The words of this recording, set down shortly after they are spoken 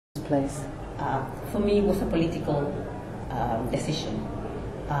place? For me, it was a political decision.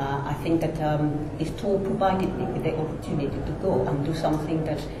 I think that this tour provided me with the opportunity to go and do something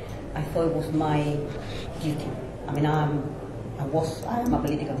that I thought was my duty. I mean, I am a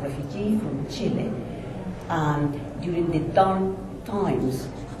political refugee from Chile, and during the dark times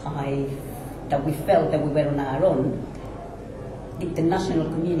that we felt that we were on our own, the international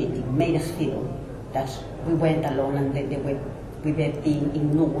community made us feel that we weren't alone and that we were being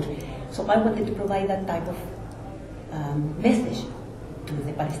ignored. So I wanted to provide that type of message to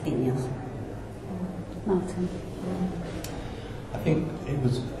the Palestinians. Martin? I think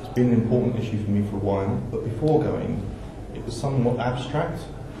it's been an important issue for me for a while, but before going, it was somewhat abstract,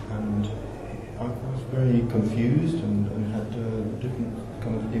 and I was very confused and had different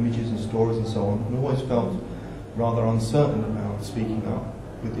kind of images and stories and so on, and always felt rather uncertain about speaking up,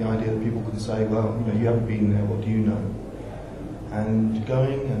 with the idea that people can say, well, you haven't been there, what do you know? And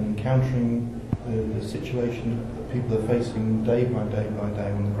going and encountering the situation that people are facing day by day by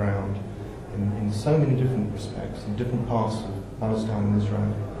day on the ground in so many different respects, in different parts of Palestine and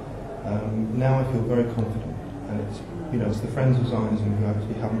Israel. Now I feel very confident, and it's the friends of Zionism who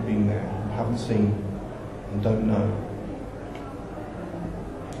actually haven't been there, who haven't seen and don't know.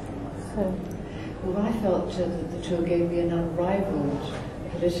 So, well, I felt that the tour gave me an unrivaled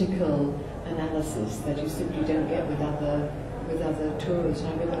political analysis that you simply don't get with other tours.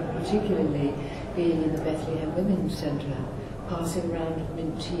 I remember particularly being in the Bethlehem Women's Centre, passing around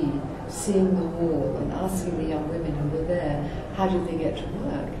mint tea, seeing the wall and asking the young women who were there, how did they get to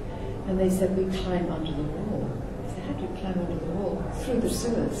work? And they said, we climb under the wall. I said, how do you climb under the wall? Through the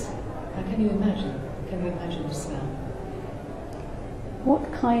sewers. How can you imagine? Can you imagine the smell?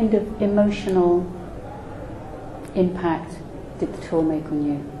 what kind of emotional impact did the tour make on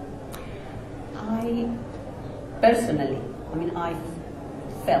you? I personally, I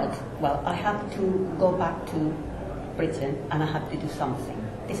felt, I had to go back to Britain and I had to do something.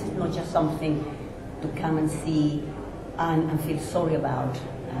 This is not just something to come and see and feel sorry about.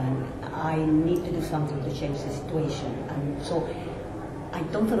 And I need to do something to change the situation. And so I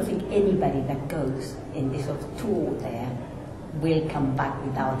don't think anybody that goes in this sort of tour there will come back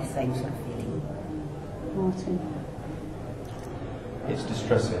without the same sort of feeling. Martin? It's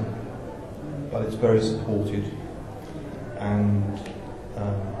distressing, but it's very supported, and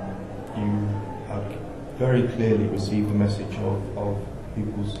you have very clearly received the message of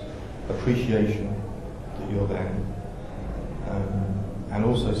people's appreciation that you're there, and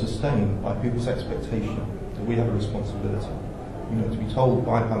also sustained by people's expectation that we have a responsibility. To be told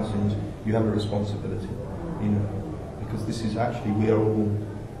by Palestinians, you have a responsibility, because this is actually, we are all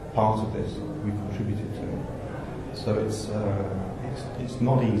part of this, we've contributed to it. So it's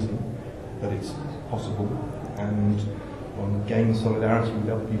not easy, but it's possible, and one gains solidarity with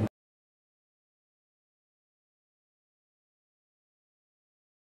other people.